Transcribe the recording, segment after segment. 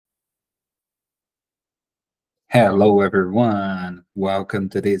Hello, everyone. Welcome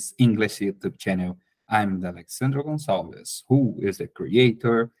to this English YouTube channel. I'm Alexandro Gonçalves, who is the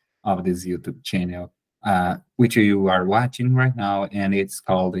creator of this YouTube channel, which you are watching right now, and it's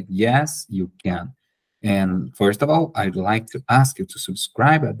called Yes, You Can. And first of all, I'd like to ask you to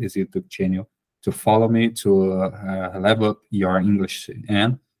subscribe at this YouTube channel to follow me to level up your English,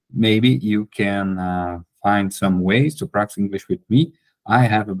 and maybe you can find some ways to practice English with me. I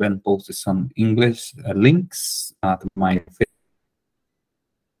have been posted some English links to my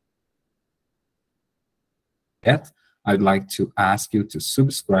yet. I'd like to ask you to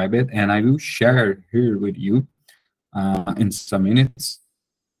subscribe it, and I will share here with you in some minutes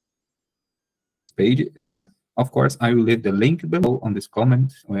page. Of course, I will leave the link below on this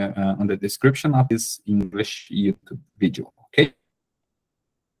comment on the description of this English YouTube video. Okay,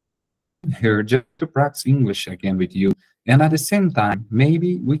 here just to practice English again with you. And at the same time,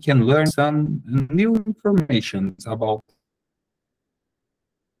 maybe we can learn some new information about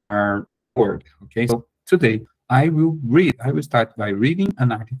our work. Okay, so today I will start by reading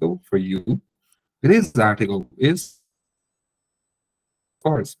an article for you. This article is, of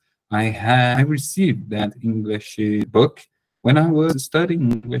course, I received that English book when I was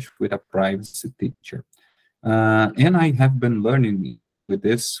studying English with a private teacher. And I have been learning with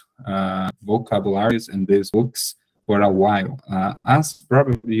this vocabularies and these books for a while. As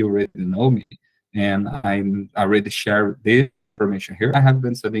probably you already know me, and I already share this information here. I have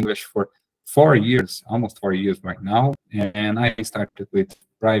been studying English for 4 years, almost 4 years right now, and I started with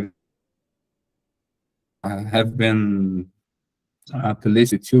private. I have been at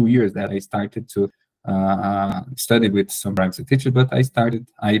least 2 years that I started to study with some private teachers, but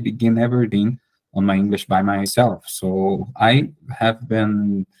I began everything on my English by myself. So I have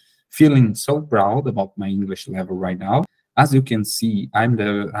been feeling so proud about my English level right now. As you can see, I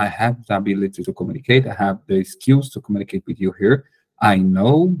have the ability to communicate. I have the skills to communicate with you here. I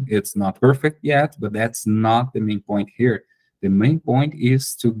know it's not perfect yet, but that's not the main point here. The main point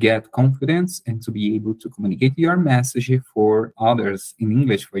is to get confidence and to be able to communicate your message for others in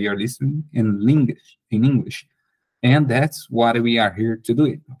English, for your listening in English. And that's what we are here to do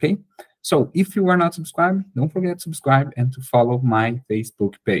it, okay? So if you are not subscribed, don't forget to subscribe and to follow my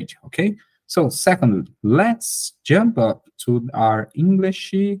Facebook page, okay? So secondly, let's jump up to our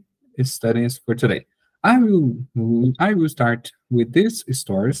English studies for today. I will start with these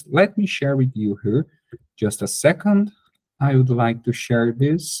stories. Let me share with you here just a second. I would like to share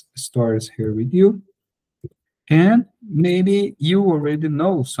these stories here with you. And maybe you already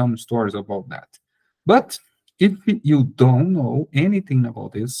know some stories about that. But if you don't know anything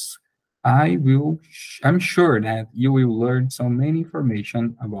about this, I'm sure that you will learn so many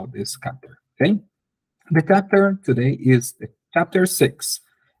information about this chapter, okay? The chapter today is the chapter 6,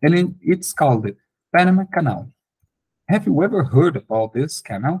 and it's called the Panama Canal. Have you ever heard about this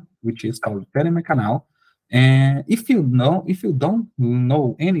canal, which is called Panama Canal? And if you don't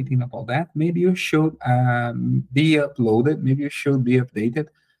know anything about that, maybe you should be uploaded, maybe you should be updated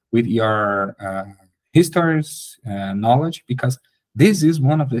with your history's knowledge, because this is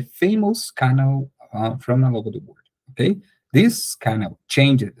one of the famous canal from all over the world, okay? This canal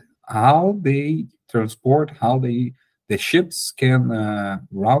changed how they transport, how the ships can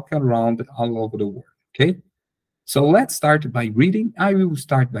route around all over the world, okay? So let's start by reading. I will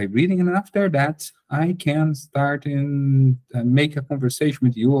start by reading, and after that, I can start and make a conversation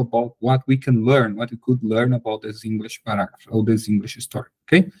with you about what we can learn, what we could learn about this English paragraph or this English story,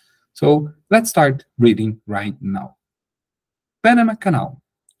 okay? So let's start reading right now. Panama Canal.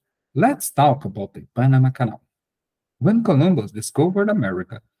 Let's talk about the Panama Canal. When Columbus discovered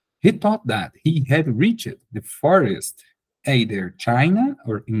America, he thought that he had reached the farthest, either China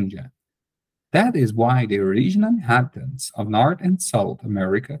or India. That is why the original inhabitants of North and South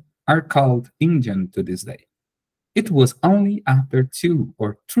America are called Indian to this day. It was only after 2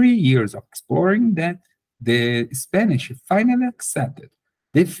 or 3 years of exploring that the Spanish finally accepted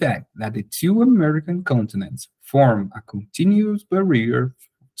the fact that the two American continents form a continuous barrier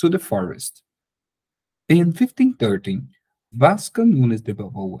to the forest. In 1513, Vasco Nunes de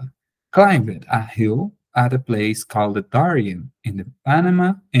Balboa climbed a hill at a place called Darien in the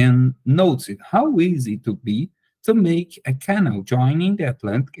Panama and noted how easy it would be to make a canal joining the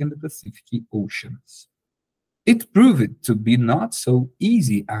Atlantic and the Pacific Oceans. It proved to be not so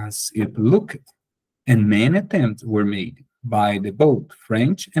easy as it looked, and many attempts were made by both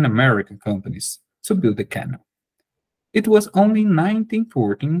French and American companies to build the canal. It was only in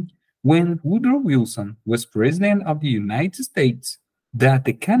 1914, when Woodrow Wilson was President of the United States, that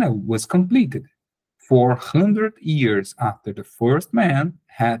the canal was completed, 400 years after the first man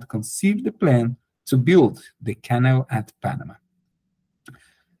had conceived the plan to build the canal at Panama.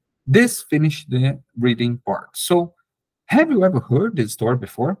 This finished the reading part. So, have you ever heard this story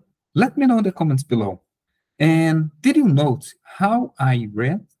before? Let me know in the comments below. And did you note how I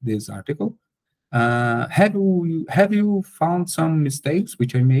read this article? Have you found some mistakes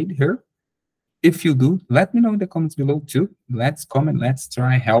which I made here? If you do, let me know in the comments below too. Let's comment, let's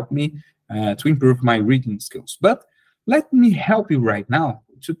try help me to improve my reading skills. But let me help you right now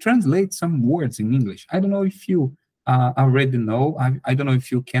to translate some words in English. I don't know if you already know, I don't know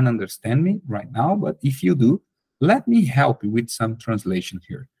if you can understand me right now, but if you do, let me help you with some translation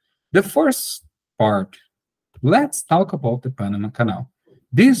here. The first part, let's talk about the Panama Canal.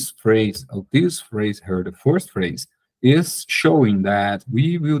 This phrase here, the first phrase, is showing that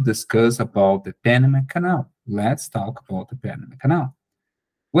we will discuss about the Panama Canal. Let's talk about the Panama Canal.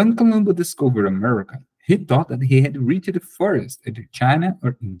 When Columbus discovered America, he thought that he had reached the furthest, either China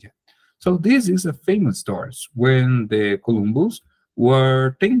or India. So this is a famous story when the Columbus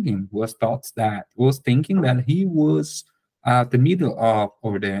was thinking that he was at the middle of,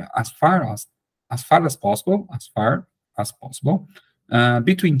 or the as far as possible,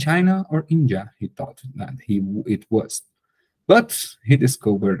 between China or India. He thought that it was, but he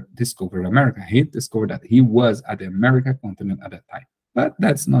discovered America. He discovered that he was at the American continent at that time. But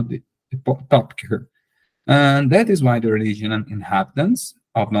that's not the topic here. And that is why the original inhabitants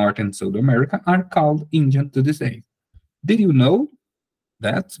of North and South America are called Indian to this day. Did you know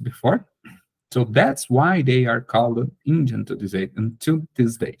that before? So that's why they are called Indian to this day until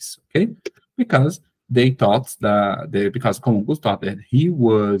these days, okay? Because they thought because Columbus thought that he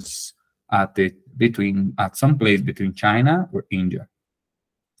was at some place between China or India,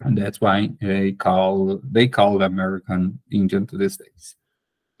 and that's why they call American Indian to this days.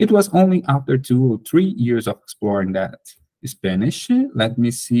 It was only after 2 or 3 years of exploring that Spanish. Let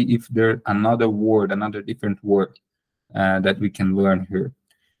me see if there's another different word that we can learn here.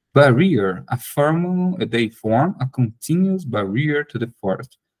 Barrier, they form a continuous barrier to the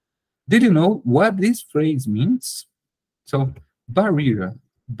forest. Did you know what this phrase means? So barrier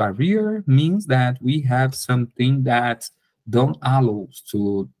means that we have something that don't allow us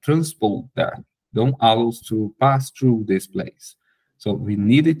to transport that, don't allow us to pass through this place. So we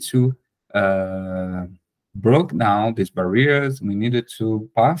needed to broke down these barriers. We needed to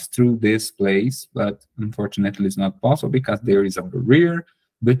pass through this place, but unfortunately it's not possible because there is a barrier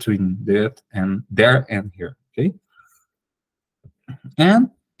between that and there and here, okay? And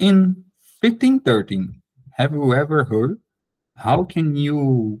in 1513, have you ever heard? How can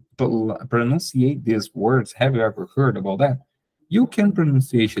you pronunciate these words? Have you ever heard about that? You can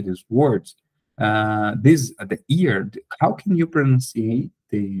pronunciate these words. The year. How can you pronunciate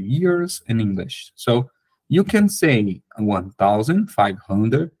the years in English? So you can say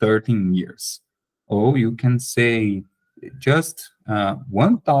 1,513 years, or you can say just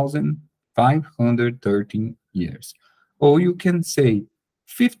 1,513 years, or you can say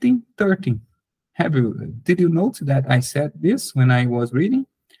 1513. Did you note that I said this when I was reading?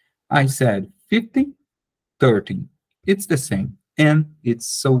 I said 1513. It's the same, and it's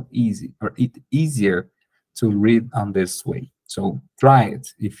so easy, or it's easier to read on this way. So try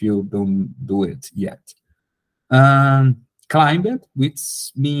it if you don't do it yet. Climb it,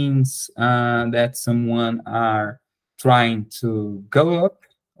 which means that someone are trying to go up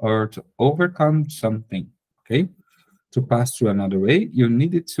or to overcome something, okay? To pass through another way, you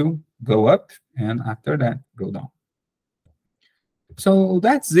needed to go up, and after that, go down. So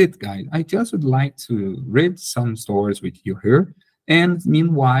that's it, guys. I just would like to read some stories with you here, and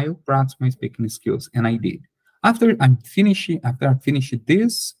meanwhile, practice my speaking skills, and I did. After I finish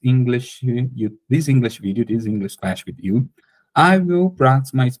this English video, this English class with you, I will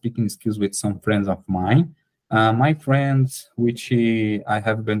practice my speaking skills with some friends of mine. My friends, which I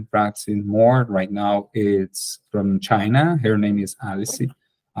have been practicing more right now, it's from China. Her name is Alice.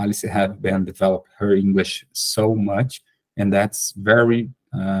 Alice has been developed her English so much, and that's very,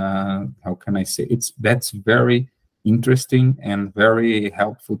 how can I say, that's very interesting and very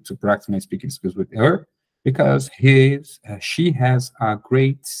helpful to practice my speaking skills with her, because she has a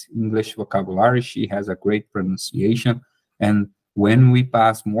great English vocabulary, she has a great pronunciation, and when we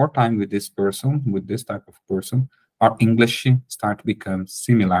pass more time with this person, with this type of person, our English start to become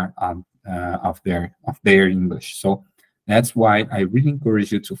similar of their English. So that's why I really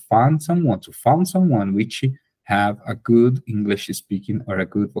encourage you to find someone which have a good English speaking or a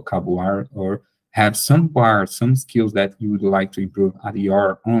good vocabulary, or have some skills that you would like to improve at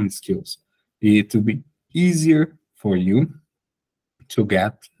your own skills. It will be easier for you to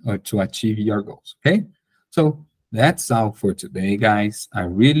get or to achieve your goals, okay? So that's all for today, guys. I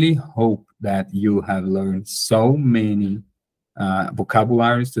really hope that you have learned so many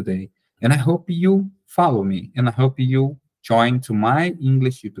vocabularies today. And I hope you follow me, and I hope you join to my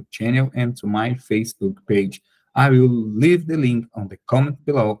English YouTube channel and to my Facebook page. I will leave the link on the comment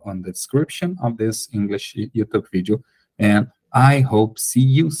below on the description of this English YouTube video. And I hope see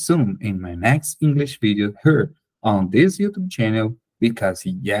you soon in my next English video here on this YouTube channel, because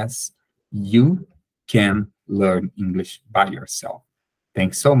yes, you can learn English by yourself.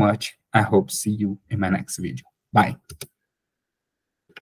 Thanks so much. I hope see you in my next video. Bye.